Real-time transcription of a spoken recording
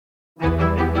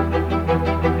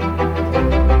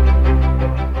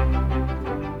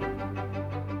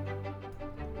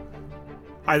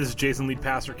Hi, this is Jason, lead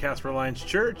pastor, Casper Alliance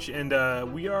Church, and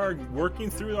we are working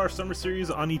through our summer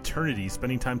series on eternity,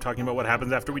 spending time talking about what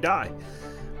happens after we die.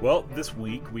 Well, this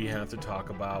week we have to talk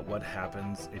about what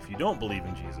happens if you don't believe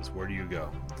in Jesus. Where do you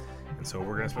go? And so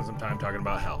we're going to spend some time talking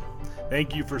about hell.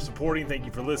 Thank you for supporting. Thank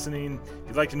you for listening. If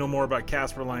you'd like to know more about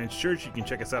Casper Alliance Church, you can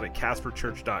check us out at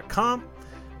casperchurch.com.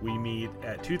 We meet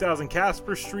at 2000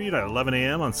 Casper Street at 11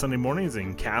 a.m. on Sunday mornings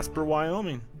in Casper,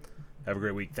 Wyoming. Have a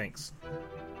great week. Thanks.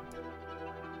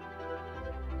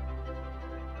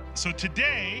 So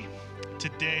today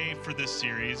for this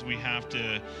series, we're going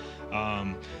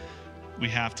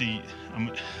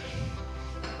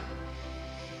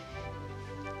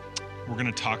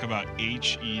to talk about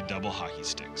HE double hockey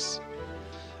sticks.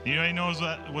 Anybody knows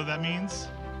what that means?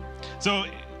 So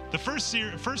the first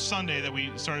Sunday that we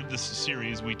started this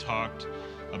series, we talked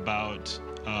about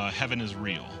heaven is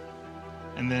real.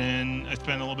 And then I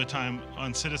spent a little bit of time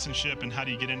on citizenship and how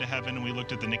do you get into heaven. And we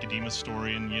looked at the Nicodemus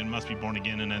story and you must be born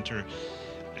again and enter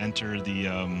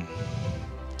the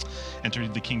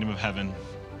kingdom of heaven.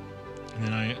 And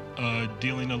then I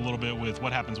dealing a little bit with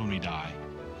what happens when we die.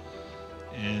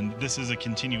 And this is a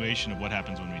continuation of what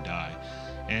happens when we die.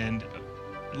 And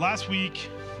last week,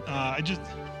 I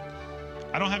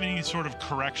don't have any sort of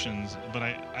corrections, but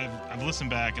I've listened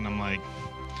back and I'm like,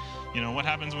 what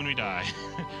happens when we die?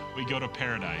 We go to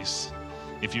paradise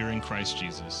if you're in Christ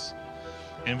Jesus.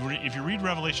 And if you read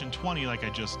Revelation 20 like I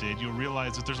just did, you'll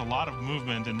realize that there's a lot of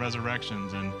movement and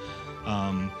resurrections. And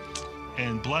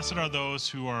blessed are those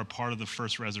who are a part of the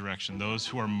first resurrection, those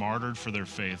who are martyred for their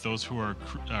faith, those who are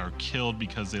killed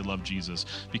because they love Jesus,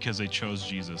 because they chose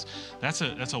Jesus. That's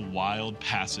a wild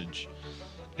passage.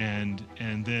 And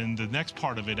then the next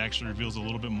part of it actually reveals a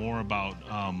little bit more about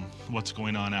what's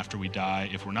going on after we die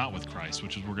if we're not with Christ,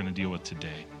 which is what we're going to deal with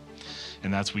today.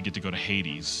 And that's we get to go to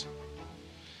Hades.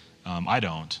 I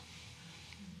don't.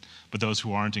 But those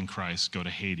who aren't in Christ go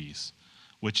to Hades,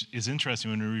 which is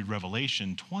interesting. When we read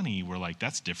Revelation 20, we're like,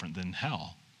 that's different than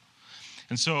hell.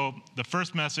 And so the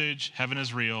first message, heaven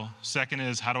is real. Second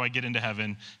is, how do I get into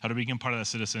heaven? How do we become part of that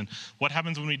citizen? What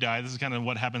happens when we die? This is kind of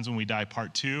what happens when we die.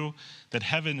 Part two, that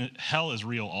hell is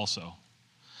real also.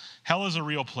 Hell is a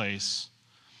real place,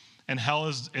 and hell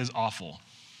is awful.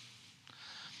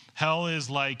 Hell is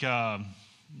well,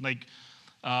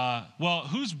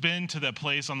 who's been to that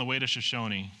place on the way to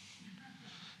Shoshone?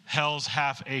 Hell's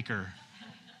half acre.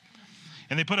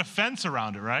 And they put a fence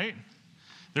around it, right?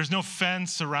 There's no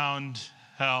fence around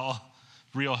hell,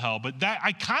 real hell. But that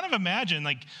I kind of imagine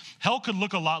like hell could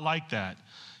look a lot like that.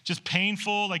 Just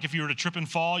painful, like if you were to trip and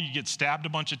fall, you get stabbed a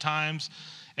bunch of times.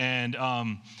 And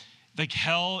like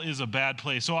hell is a bad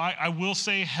place. So I will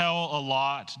say hell a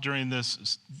lot during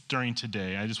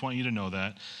today. I just want you to know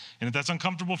that. And if that's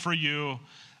uncomfortable for you,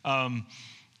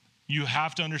 you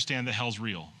have to understand that hell's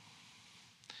real.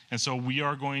 And so we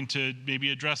are going to maybe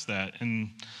address that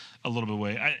in a little bit of a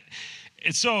way.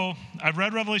 So I've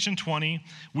read Revelation 20.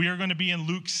 We are going to be in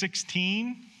Luke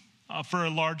 16 for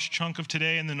a large chunk of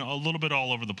today and then a little bit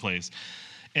all over the place.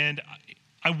 And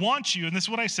I want you, and this is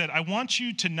what I said, I want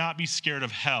you to not be scared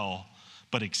of hell,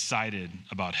 but excited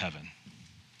about heaven.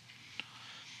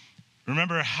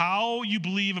 Remember, how you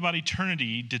believe about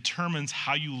eternity determines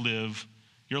how you live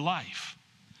your life.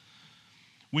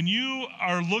 When you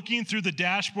are looking through the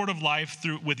dashboard of life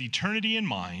with eternity in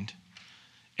mind,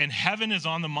 and heaven is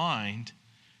on the mind,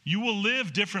 you will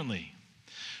live differently.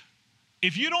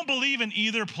 If you don't believe in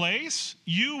either place,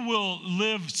 you will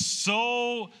live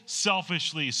so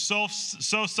selfishly, so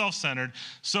self-centered,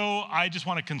 so I just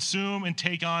want to consume and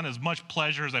take on as much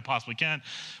pleasure as I possibly can,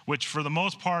 which for the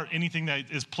most part, anything that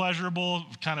is pleasurable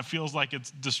kind of feels like it's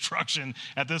destruction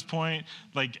at this point.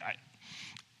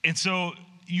 And so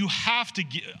you have to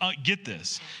get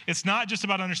this. It's not just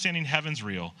about understanding heaven's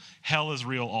real. Hell is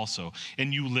real also.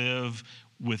 And you live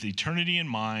with eternity in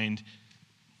mind.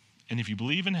 And if you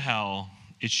believe in hell,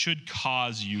 it should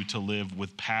cause you to live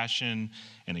with passion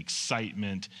and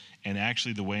excitement and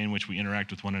actually the way in which we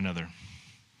interact with one another.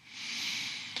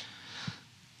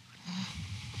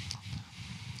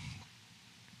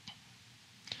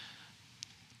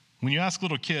 When you ask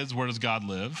little kids, where does God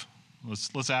live?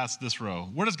 Let's ask this row.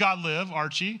 Where does God live,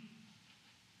 Archie?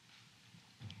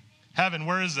 Heaven,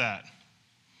 where is that?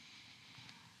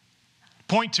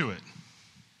 Point to it.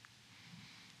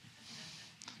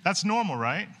 That's normal,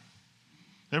 right?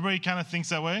 Everybody kind of thinks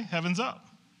that way. Heaven's up.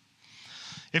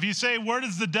 If you say, where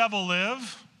does the devil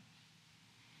live?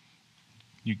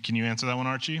 Can you answer that one,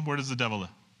 Archie? Where does the devil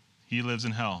live? He lives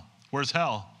in hell. Where's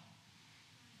hell?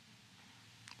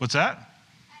 What's that?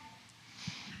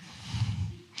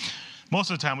 Most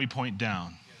of the time we point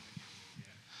down.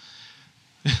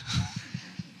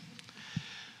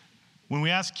 when we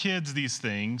ask kids these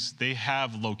things, they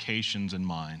have locations in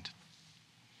mind.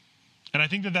 And I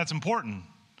think that that's important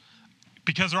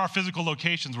because there are physical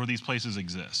locations where these places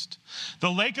exist. The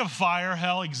lake of fire,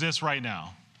 hell, exists right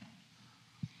now.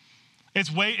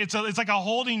 It's like a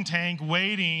holding tank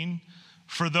waiting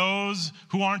for those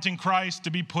who aren't in Christ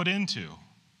to be put into.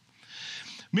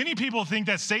 Many people think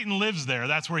that Satan lives there.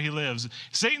 That's where he lives.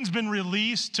 Satan's been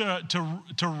released to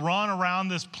run around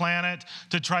this planet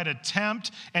to try to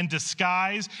tempt and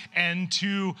disguise and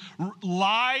to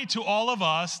lie to all of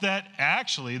us that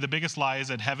actually the biggest lie is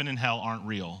that heaven and hell aren't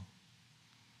real.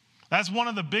 That's one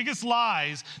of the biggest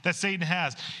lies that Satan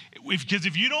has. Because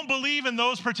if you don't believe in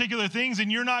those particular things, then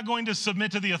you're not going to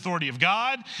submit to the authority of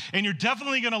God, and you're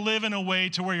definitely going to live in a way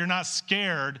to where you're not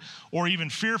scared or even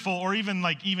fearful or even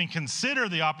consider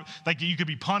you could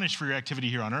be punished for your activity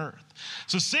here on earth.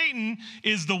 So Satan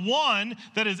is the one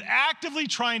that is actively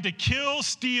trying to kill,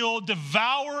 steal,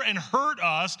 devour, and hurt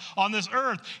us on this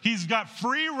earth. He's got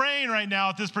free reign right now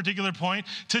at this particular point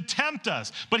to tempt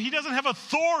us, but he doesn't have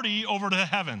authority over the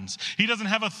heavens. He doesn't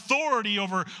have authority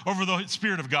over the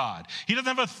Spirit of God. He doesn't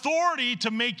have authority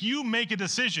to make you make a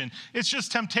decision. It's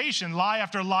just temptation, lie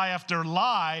after lie after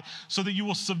lie, so that you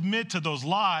will submit to those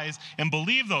lies and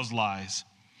believe those lies.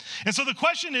 And so the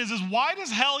question is why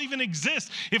does hell even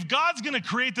exist? If God's going to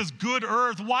create this good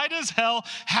earth, why does hell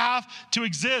have to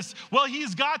exist? Well,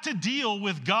 he's got to deal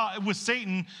with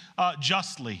Satan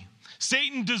justly.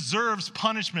 Satan deserves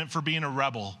punishment for being a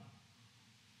rebel.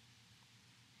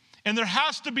 And there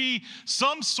has to be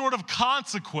some sort of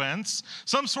consequence,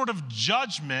 some sort of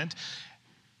judgment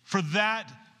for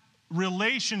that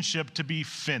relationship to be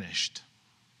finished.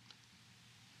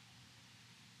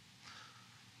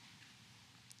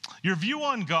 Your view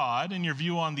on God and your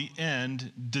view on the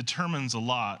end determines a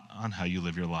lot on how you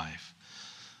live your life.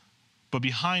 But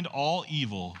behind all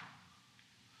evil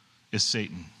is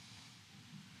Satan.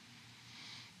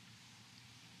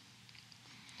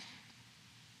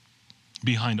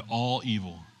 Behind all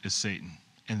evil is Satan.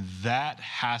 And that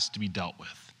has to be dealt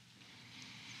with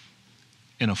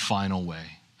in a final way.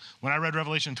 When I read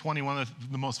Revelation 20, one of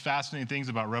the most fascinating things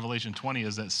about Revelation 20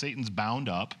 is that Satan's bound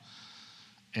up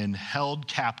and held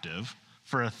captive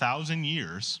for 1,000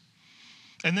 years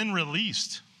and then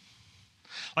released.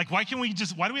 Why do we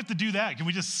have to do that? Can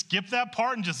we just skip that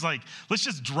part and let's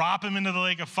just drop him into the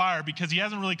lake of fire, because he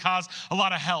hasn't really caused a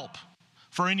lot of help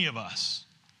for any of us.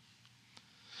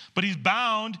 But he's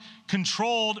bound,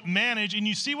 controlled, managed, and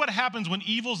you see what happens when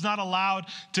evil's not allowed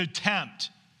to tempt.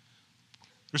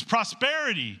 There's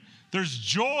prosperity, there's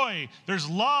joy, there's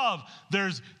love,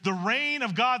 there's the reign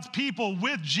of God's people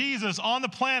with Jesus on the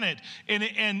planet, and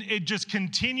it just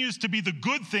continues to be the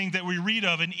good thing that we read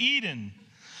of in Eden.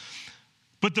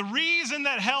 But the reason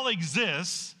that hell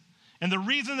exists, and the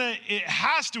reason that it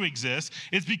has to exist,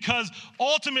 is because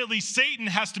ultimately Satan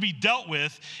has to be dealt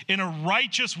with in a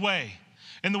righteous way,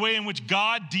 in the way in which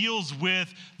God deals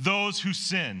with those who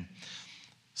sin.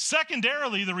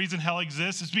 Secondarily, the reason hell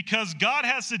exists is because God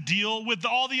has to deal with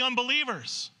all the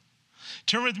unbelievers.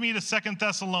 Turn with me to 2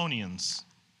 Thessalonians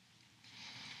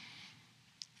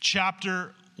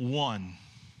chapter 1.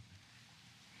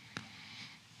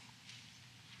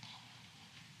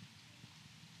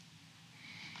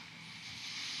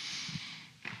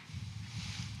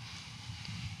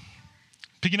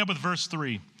 Picking up with verse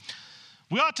 3.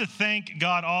 We ought to thank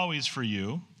God always for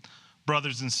you,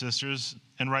 brothers and sisters,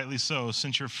 and rightly so,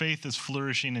 since your faith is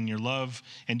flourishing and your love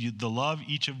and the love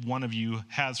each of one of you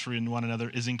has for one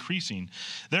another is increasing.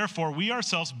 Therefore, we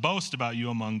ourselves boast about you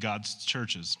among God's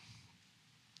churches,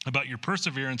 about your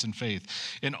perseverance and faith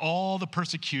in all the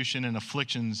persecution and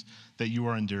afflictions that you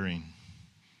are enduring.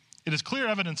 It is clear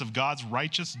evidence of God's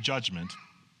righteous judgment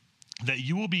that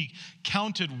you will be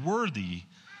counted worthy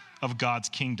of God's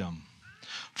kingdom,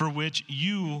 for which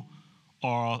you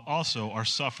also are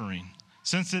suffering,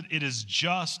 since it is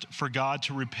just for God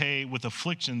to repay with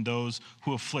affliction those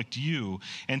who afflict you,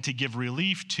 and to give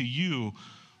relief to you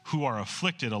who are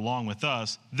afflicted along with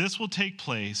us. This will take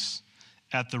place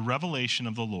at the revelation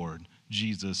of the Lord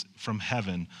Jesus from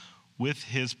heaven with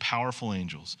his powerful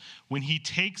angels, when he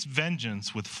takes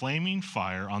vengeance with flaming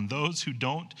fire on those who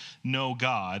don't know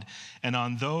God and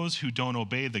on those who don't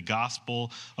obey the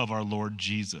gospel of our Lord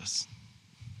Jesus.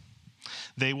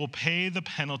 They will pay the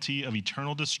penalty of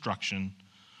eternal destruction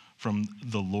from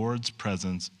the Lord's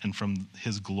presence and from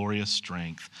his glorious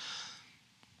strength.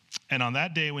 And on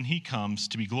that day when he comes,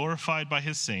 to be glorified by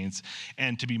his saints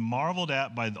and to be marveled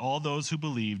at by all those who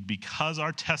believed, because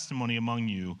our testimony among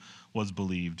you was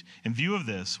believed. In view of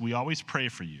this, we always pray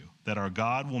for you, that our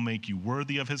God will make you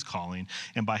worthy of his calling,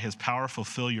 and by his power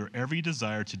fulfill your every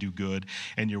desire to do good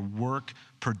and your work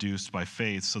produced by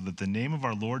faith, so that the name of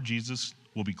our Lord Jesus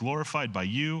will be glorified by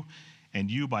you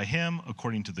and you by him,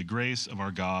 according to the grace of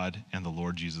our God and the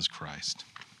Lord Jesus Christ.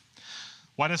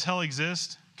 Why does hell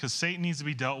exist? Because Satan needs to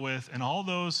be dealt with, and all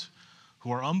those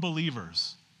who are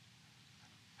unbelievers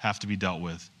have to be dealt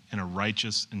with in a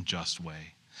righteous and just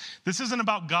way. This isn't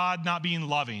about God not being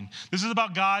loving. This is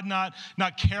about God not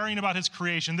caring about his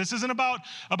creation. This isn't about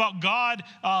God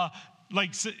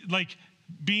like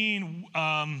being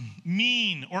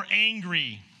mean or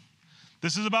angry.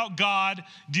 This is about God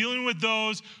dealing with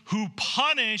those who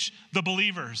punish the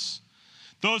believers.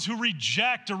 Those who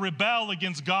reject or rebel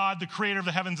against God, the creator of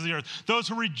the heavens and the earth. Those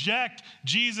who reject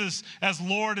Jesus as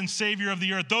Lord and Savior of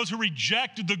the earth. Those who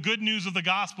reject the good news of the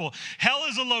gospel. Hell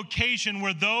is a location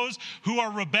where those who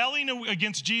are rebelling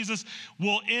against Jesus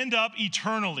will end up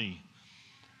eternally.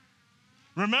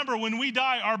 Remember, when we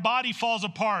die, our body falls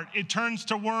apart. It turns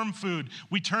to worm food.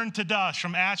 We turn to dust,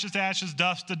 from ashes to ashes,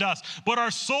 dust to dust. But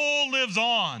our soul lives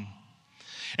on.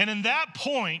 And in that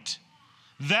point,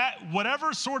 that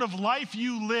whatever sort of life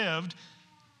you lived,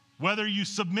 whether you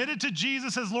submitted to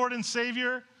Jesus as Lord and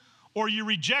Savior or you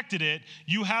rejected it,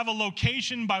 you have a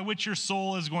location by which your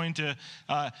soul is going to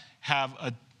have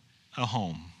a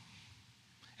home.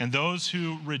 And those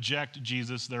who reject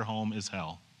Jesus, their home is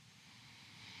hell.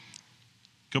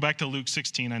 Go back to Luke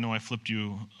 16. I know I flipped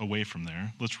you away from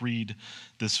there. Let's read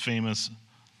this famous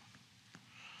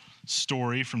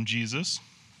story from Jesus.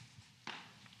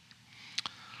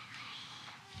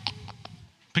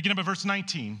 Picking up at verse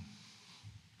 19.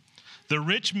 The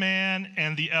rich man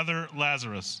and the other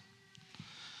Lazarus.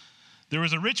 There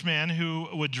was a rich man who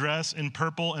would dress in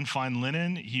purple and fine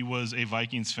linen. He was a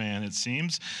Vikings fan, it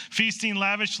seems, feasting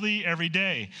lavishly every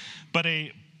day. But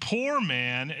a poor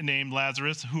man named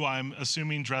Lazarus, who I'm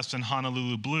assuming dressed in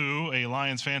Honolulu blue, a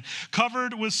Lions fan,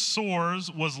 covered with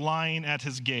sores, was lying at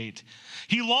his gate.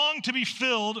 He longed to be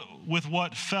filled with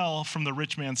what fell from the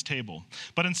rich man's table,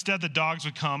 but instead the dogs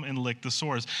would come and lick the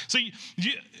sores. So you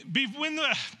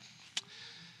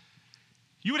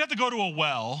would have to go to a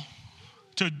well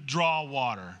to draw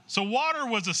water. So water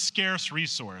was a scarce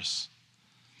resource.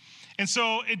 And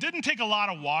so it didn't take a lot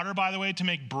of water, by the way, to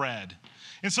make bread.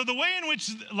 And so the way in which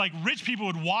like rich people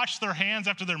would wash their hands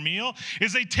after their meal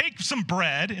is they take some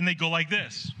bread and they go like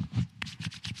this.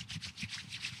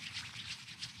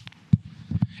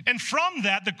 And from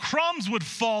that, the crumbs would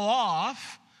fall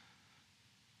off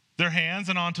their hands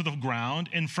and onto the ground.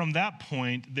 And from that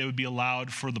point, they would be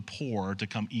allowed for the poor to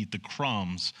come eat the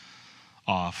crumbs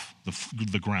off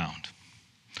the ground.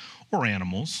 Or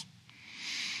animals.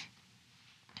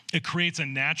 It creates a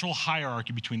natural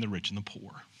hierarchy between the rich and the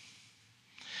poor.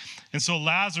 And so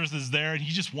Lazarus is there, and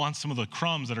he just wants some of the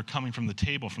crumbs that are coming from the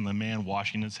table from the man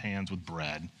washing his hands with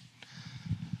bread.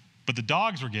 But the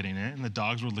dogs were getting it, and the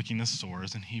dogs were licking his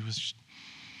sores, and he was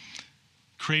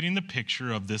creating the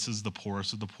picture of this is the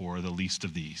poorest of the poor, the least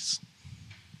of these.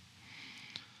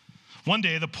 One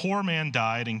day, the poor man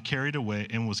died and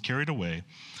was carried away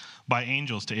by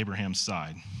angels to Abraham's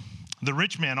side. The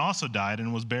rich man also died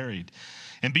and was buried.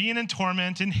 And being in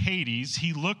torment in Hades,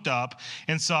 he looked up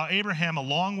and saw Abraham a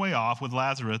long way off with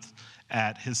Lazarus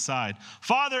at his side.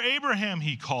 Father Abraham,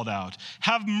 he called out,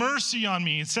 have mercy on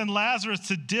me and send Lazarus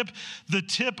to dip the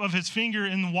tip of his finger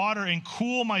in water and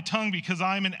cool my tongue because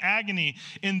I am in agony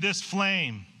in this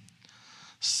flame.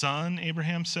 Son,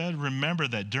 Abraham said, remember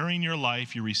that during your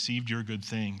life you received your good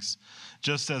things,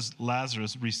 just as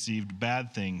Lazarus received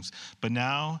bad things. But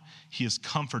now he is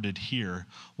comforted here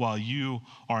while you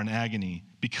are in agony.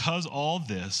 Because all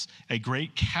this, a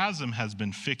great chasm has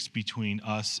been fixed between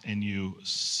us and you,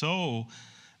 so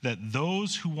that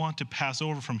those who want to pass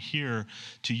over from here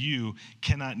to you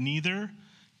neither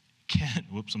can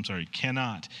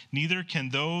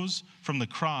those from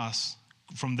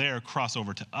there cross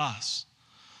over to us.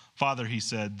 Father, he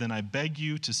said, then I beg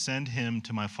you to send him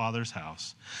to my father's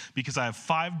house, because I have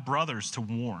 5 brothers to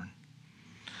warn,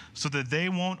 so that they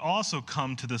won't also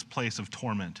come to this place of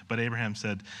torment. But Abraham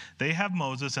said, they have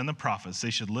Moses and the prophets. They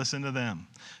should listen to them.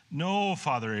 No,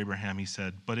 Father Abraham, he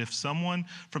said, but if someone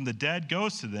from the dead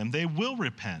goes to them, they will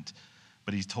repent.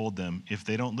 But he told them, if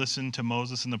they don't listen to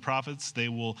Moses and the prophets, they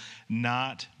will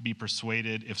not be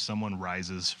persuaded if someone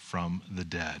rises from the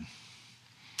dead.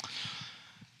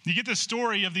 You get the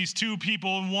story of these two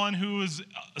people, and one who is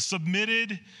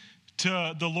submitted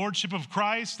to the lordship of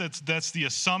Christ. That's the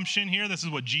assumption here. This is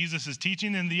what Jesus is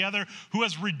teaching. And the other who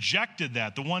has rejected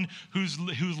that, the one who's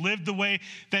lived the way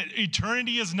that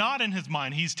eternity is not in his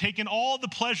mind. He's taken all the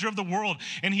pleasure of the world,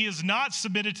 and he is not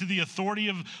submitted to the authority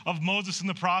of Moses and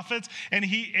the prophets, and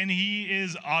he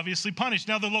is obviously punished.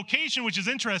 Now, the location, which is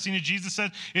interesting, as Jesus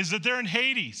said, is that they're in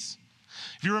Hades.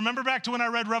 If you remember back to when I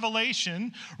read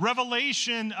Revelation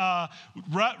referenced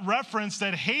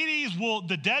that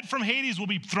the dead from Hades will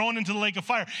be thrown into the lake of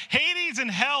fire. Hades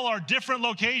and hell are different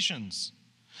locations.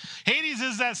 Hades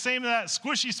is that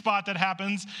squishy spot that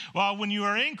happens when you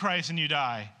are in Christ and you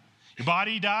die. Your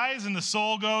body dies and the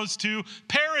soul goes to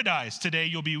paradise. Today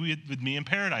you'll be with me in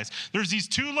paradise. There's these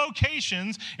two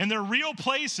locations, and they're real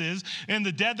places, and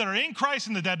the dead that are in Christ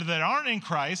and the dead that aren't in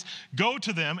Christ go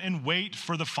to them and wait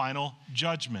for the final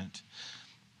judgment.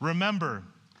 Remember,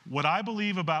 what I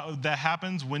believe about that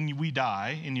happens when we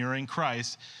die and you're in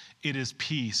Christ, it is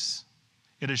peace.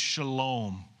 It is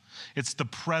shalom. It's the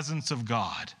presence of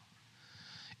God.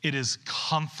 It is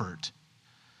comfort,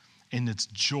 and it's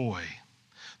joy.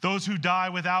 Those who die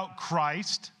without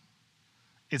Christ,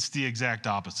 it's the exact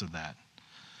opposite of that.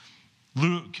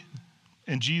 Luke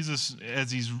and Jesus, as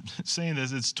he's saying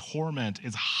this, it's torment,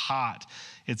 it's hot,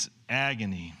 it's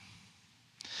agony.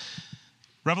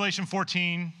 Revelation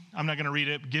 14, I'm not going to read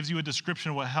it, gives you a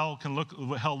description of what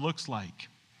hell looks like.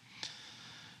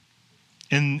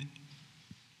 And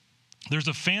there's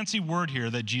a fancy word here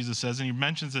that Jesus says, and he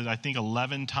mentions it, I think,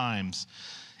 11 times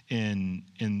in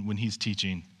when he's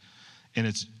teaching. And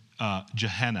it's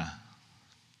Gehenna.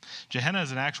 Gehenna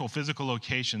is an actual physical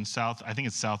location I think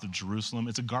it's south of Jerusalem.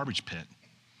 It's a garbage pit.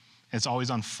 It's always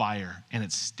on fire, and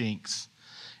it stinks.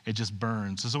 It just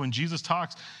burns. So when Jesus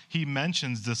talks, he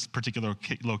mentions this particular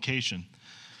location.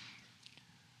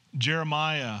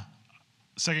 Jeremiah,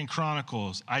 2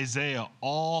 Chronicles, Isaiah,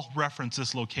 all reference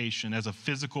this location as a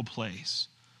physical place.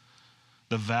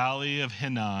 The valley of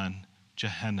Hinnom,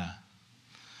 Gehenna.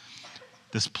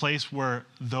 This place where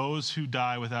those who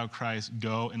die without Christ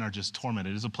go and are just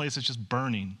tormented. It's a place that's just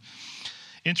burning.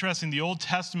 Interesting, the Old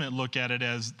Testament look at it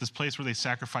as this place where they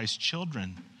sacrifice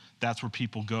children. That's where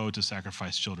people go to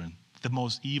sacrifice children. The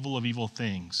most evil of evil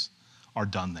things are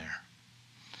done there.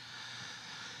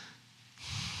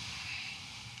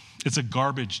 It's a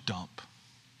garbage dump.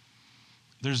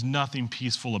 There's nothing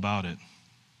peaceful about it.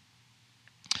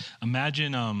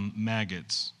 Imagine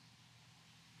maggots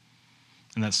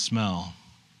and that smell.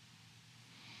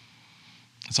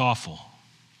 It's awful.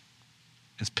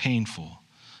 It's painful.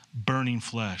 Burning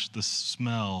flesh. The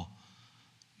smell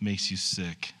makes you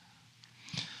sick.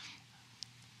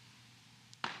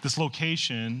 This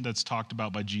location that's talked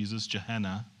about by Jesus,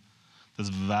 Gehenna, this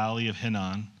valley of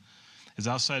Hinnom, is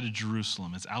outside of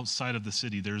Jerusalem. It's outside of the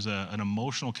city. There's an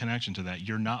emotional connection to that.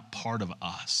 You're not part of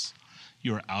us.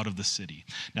 You are out of the city.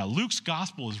 Now, Luke's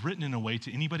gospel is written in a way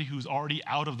to anybody who's already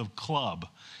out of the club,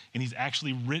 and he's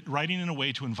actually writing in a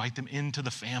way to invite them into the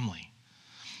family.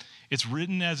 It's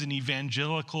written as an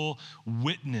evangelical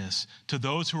witness to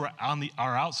those who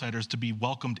are outsiders to be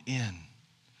welcomed in.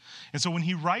 And so when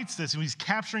he writes this, and he's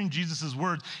capturing Jesus'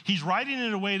 words, he's writing it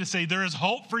in a way to say there is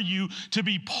hope for you to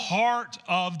be part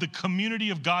of the community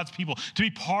of God's people, to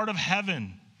be part of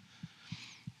heaven.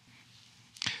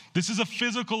 This is a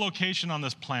physical location on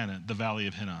this planet, the Valley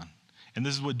of Hinnom. And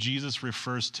this is what Jesus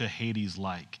refers to Hades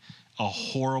like, a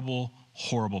horrible,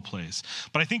 horrible place.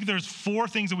 But I think there's 4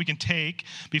 things that we can take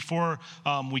before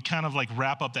we kind of like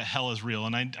wrap up that hell is real.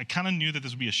 And I kind of knew that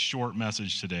this would be a short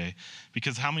message today,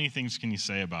 because how many things can you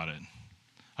say about it?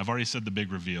 I've already said the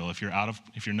big reveal. If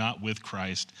you're not with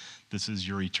Christ, this is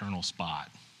your eternal spot.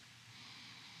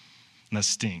 And that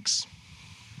stinks.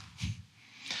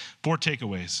 4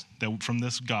 takeaways that from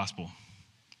this gospel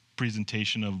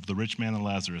presentation of the rich man and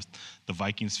Lazarus, the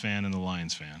Vikings fan and the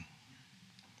Lions fan.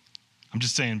 I'm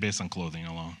just saying based on clothing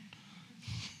alone.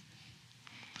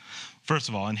 First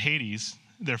of all, in Hades,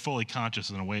 they're fully conscious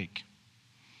and awake.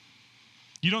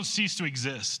 You don't cease to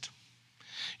exist.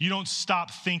 You don't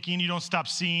stop thinking. You don't stop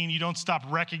seeing. You don't stop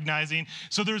recognizing.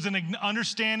 So there's an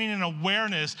understanding and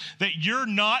awareness that you're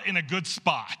not in a good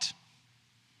spot.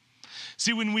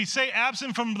 See, when we say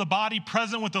absent from the body,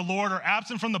 present with the Lord, or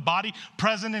absent from the body,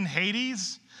 present in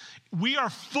Hades, we are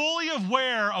fully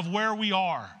aware of where we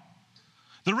are.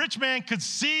 The rich man could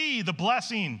see the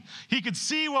blessing. He could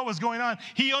see what was going on.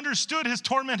 He understood his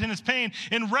torment and his pain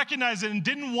and recognized it and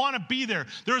didn't want to be there.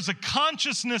 There is a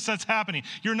consciousness that's happening.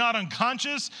 You're not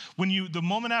unconscious. The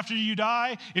moment after you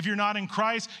die, if you're not in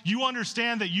Christ, you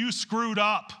understand that you screwed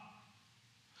up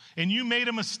and you made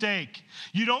a mistake.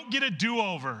 You don't get a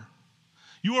do-over.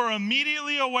 You are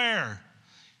immediately aware.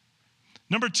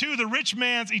 Number two, the rich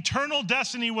man's eternal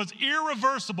destiny was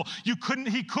irreversible. He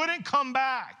couldn't come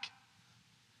back.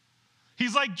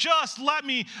 He's like, just let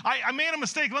me, I made a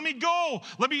mistake. Let me go.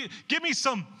 Give me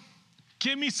some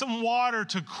water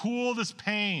to cool this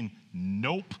pain.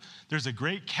 Nope. There's a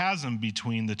great chasm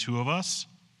between the two of us.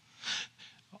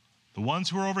 The ones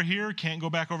who are over here can't go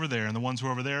back over there, and the ones who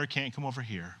are over there can't come over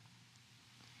here.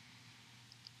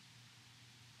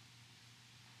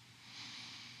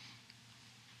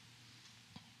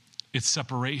 It's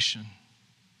separation.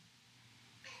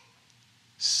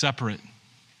 Separate.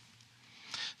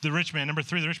 The rich man, number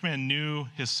three, the rich man knew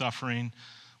his suffering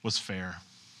was fair.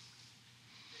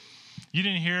 You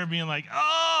didn't hear him being like,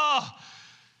 oh,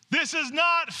 this is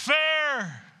not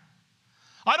fair.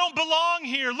 I don't belong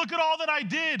here. Look at all that I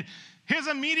did. His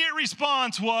immediate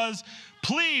response was,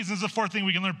 please, this is the fourth thing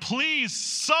we can learn, please,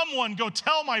 someone go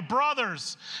tell my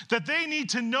brothers that they need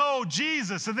to know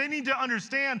Jesus, that they need to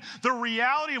understand the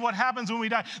reality of what happens when we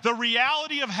die, the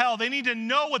reality of hell. They need to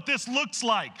know what this looks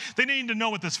like. They need to know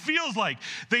what this feels like.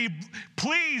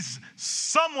 Please,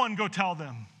 someone go tell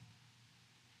them.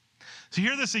 So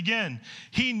hear this again.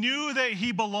 He knew that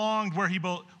he belonged where he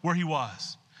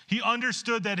was. He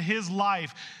understood that his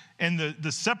life and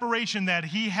the separation that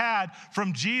he had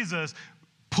from Jesus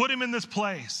put him in this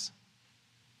place.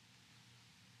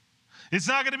 It's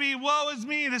not going to be, woe is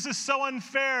me, this is so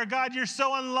unfair. God, you're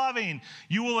so unloving.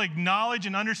 You will acknowledge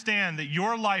and understand that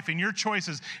your life and your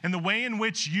choices and the way in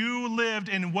which you lived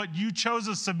and what you chose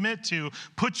to submit to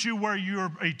puts you where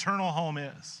your eternal home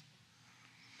is.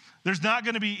 There's not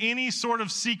going to be any sort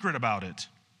of secret about it.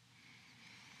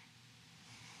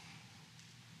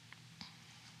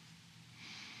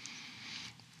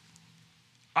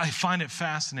 I find it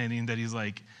fascinating that he's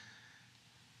like,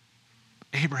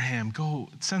 Abraham, go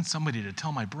send somebody to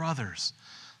tell my brothers.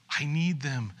 I need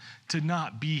them to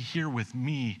not be here with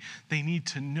me. They need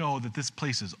to know that this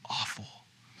place is awful.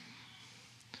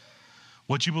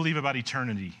 What you believe about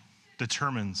eternity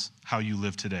determines how you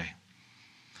live today.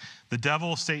 The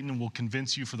devil, Satan, will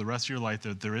convince you for the rest of your life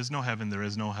that there is no heaven, there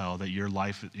is no hell, that your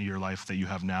life that you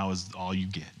have now is all you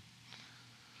get.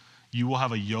 You will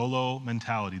have a YOLO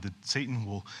mentality. That Satan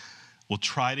will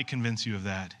try to convince you of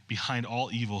that. Behind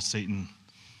all evil, Satan's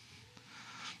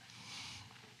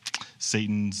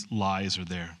lies are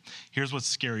there. Here's what's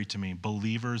scary to me.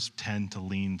 Believers tend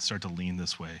to start to lean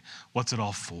this way. What's it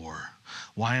all for?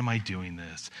 Why am I doing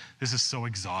this? This is so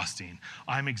exhausting.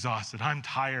 I'm exhausted. I'm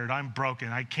tired. I'm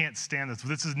broken. I can't stand this.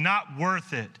 This is not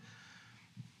worth it.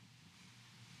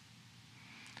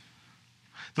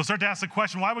 They'll start to ask the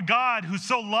question, why would God, who's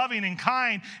so loving and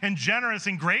kind and generous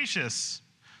and gracious,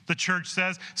 the church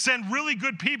says, send really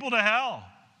good people to hell?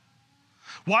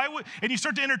 And you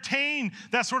start to entertain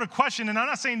that sort of question, and I'm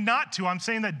not saying not to. I'm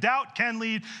saying that doubt can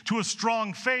lead to a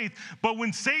strong faith, but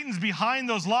when Satan's behind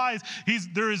those lies,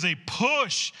 there is a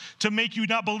push to make you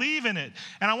not believe in it.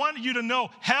 And I want you to know,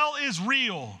 hell is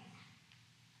real.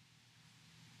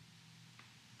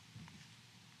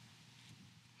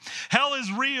 Hell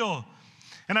is real.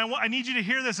 And I need you to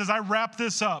hear this as I wrap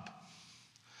this up.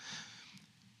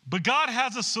 But God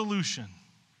has a solution.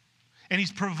 And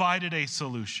he's provided a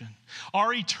solution.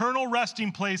 Our eternal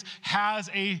resting place has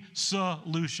a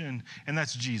solution, and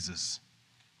that's Jesus.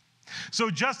 So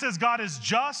just as God is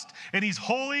just and he's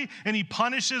holy and he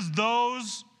punishes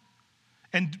those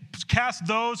and casts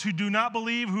those who do not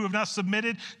believe, who have not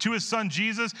submitted to his son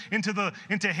Jesus into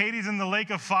Hades and the lake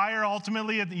of fire,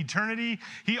 ultimately at eternity,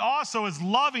 he also is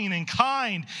loving and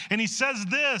kind. And he says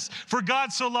this, for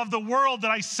God so loved the world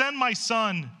that I send my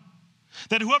son,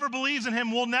 that whoever believes in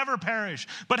him will never perish,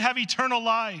 but have eternal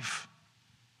life.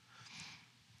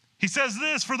 He says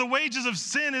this, for the wages of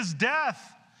sin is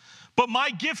death, but my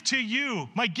gift to you,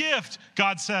 my gift,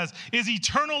 God says, is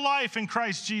eternal life in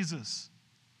Christ Jesus.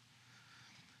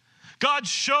 God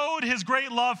showed his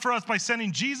great love for us by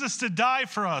sending Jesus to die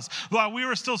for us while we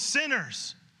were still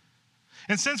sinners.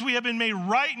 And since we have been made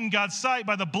right in God's sight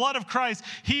by the blood of Christ,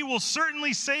 he will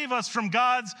certainly save us from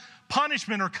God's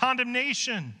punishment or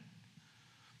condemnation.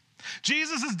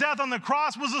 Jesus' death on the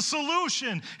cross was a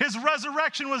solution. His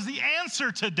resurrection was the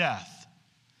answer to death.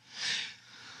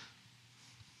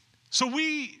 So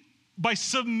by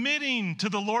submitting to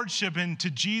the Lordship and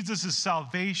to Jesus'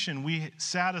 salvation, we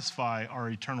satisfy our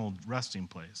eternal resting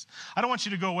place. I don't want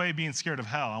you to go away being scared of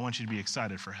hell. I want you to be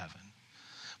excited for heaven.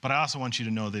 But I also want you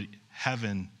to know that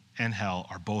heaven and hell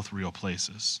are both real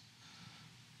places.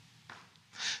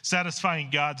 Satisfying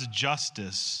God's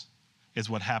justice is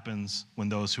what happens when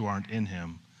those who aren't in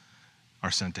him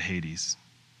are sent to Hades,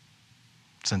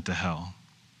 sent to hell.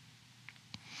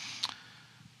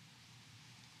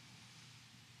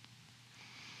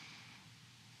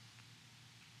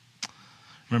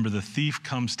 Remember, the thief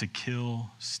comes to kill,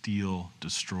 steal,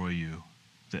 destroy you.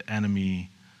 The enemy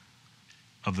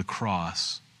of the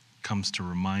cross comes to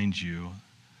remind you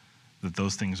that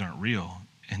those things aren't real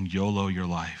and YOLO your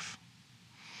life.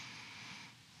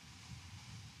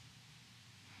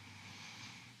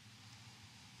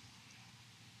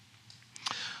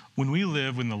 When we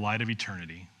live in the light of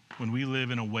eternity, when we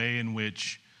live in a way in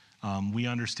which we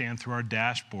understand through our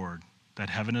dashboard that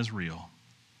heaven is real,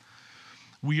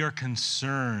 we are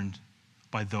concerned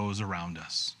by those around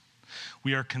us.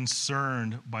 We are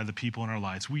concerned by the people in our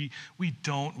lives. We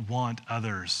don't want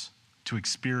others to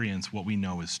experience what we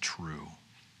know is true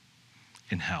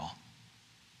in hell.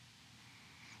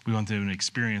 We want them to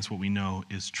experience what we know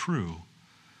is true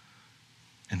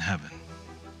in heaven.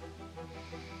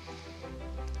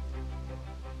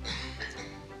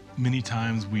 Many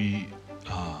times we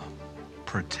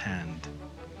pretend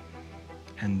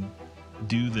and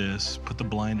do this, put the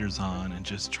blinders on, and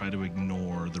just try to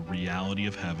ignore the reality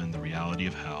of heaven, the reality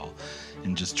of hell,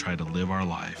 and just try to live our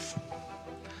life.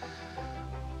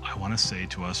 I want to say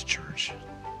to us, church,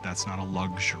 that's not a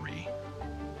luxury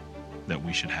that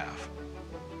we should have.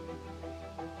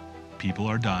 People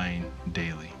are dying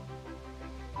daily,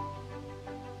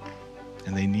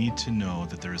 and they need to know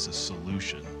that there is a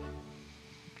solution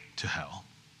to hell,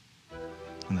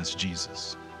 and that's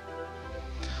Jesus.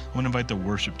 I want to invite the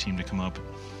worship team to come up.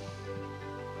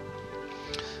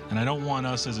 And I don't want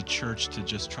us as a church to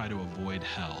just try to avoid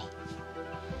hell.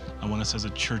 I want us as a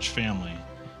church family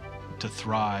to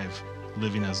thrive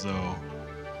living as though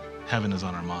heaven is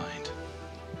on our mind.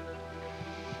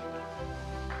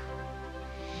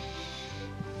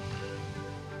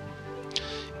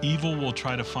 Evil will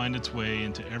try to find its way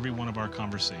into every one of our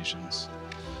conversations.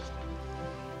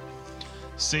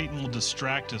 Satan will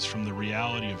distract us from the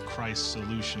reality of Christ's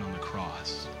solution on the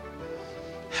cross.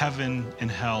 Heaven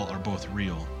and hell are both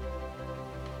real.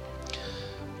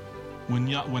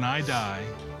 When I die,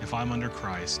 if I'm under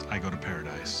Christ, I go to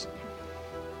paradise.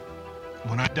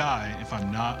 When I die, if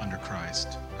I'm not under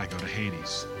Christ, I go to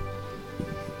Hades,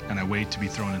 and I wait to be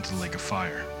thrown into the lake of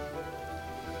fire.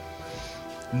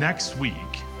 Next week,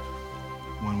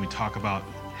 when we talk about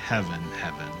heaven,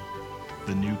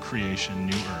 the new creation,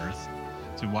 new earth,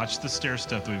 so watch the stair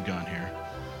step that we've gone here.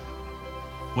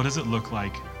 What does it look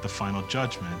like, the final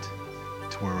judgment,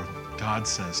 to where God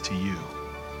says to you,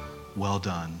 well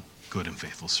done, good and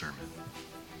faithful servant.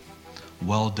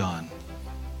 Well done,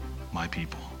 my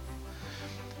people.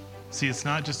 See, it's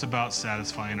not just about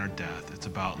satisfying our death. It's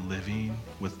about living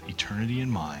with eternity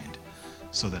in mind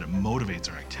so that it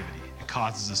motivates our activity. It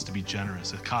causes us to be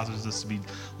generous. It causes us to be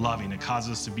loving. It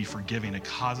causes us to be forgiving. It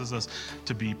causes us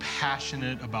to be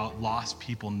passionate about lost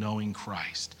people knowing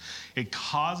Christ. It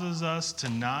causes us to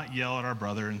not yell at our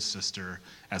brother and sister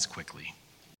as quickly.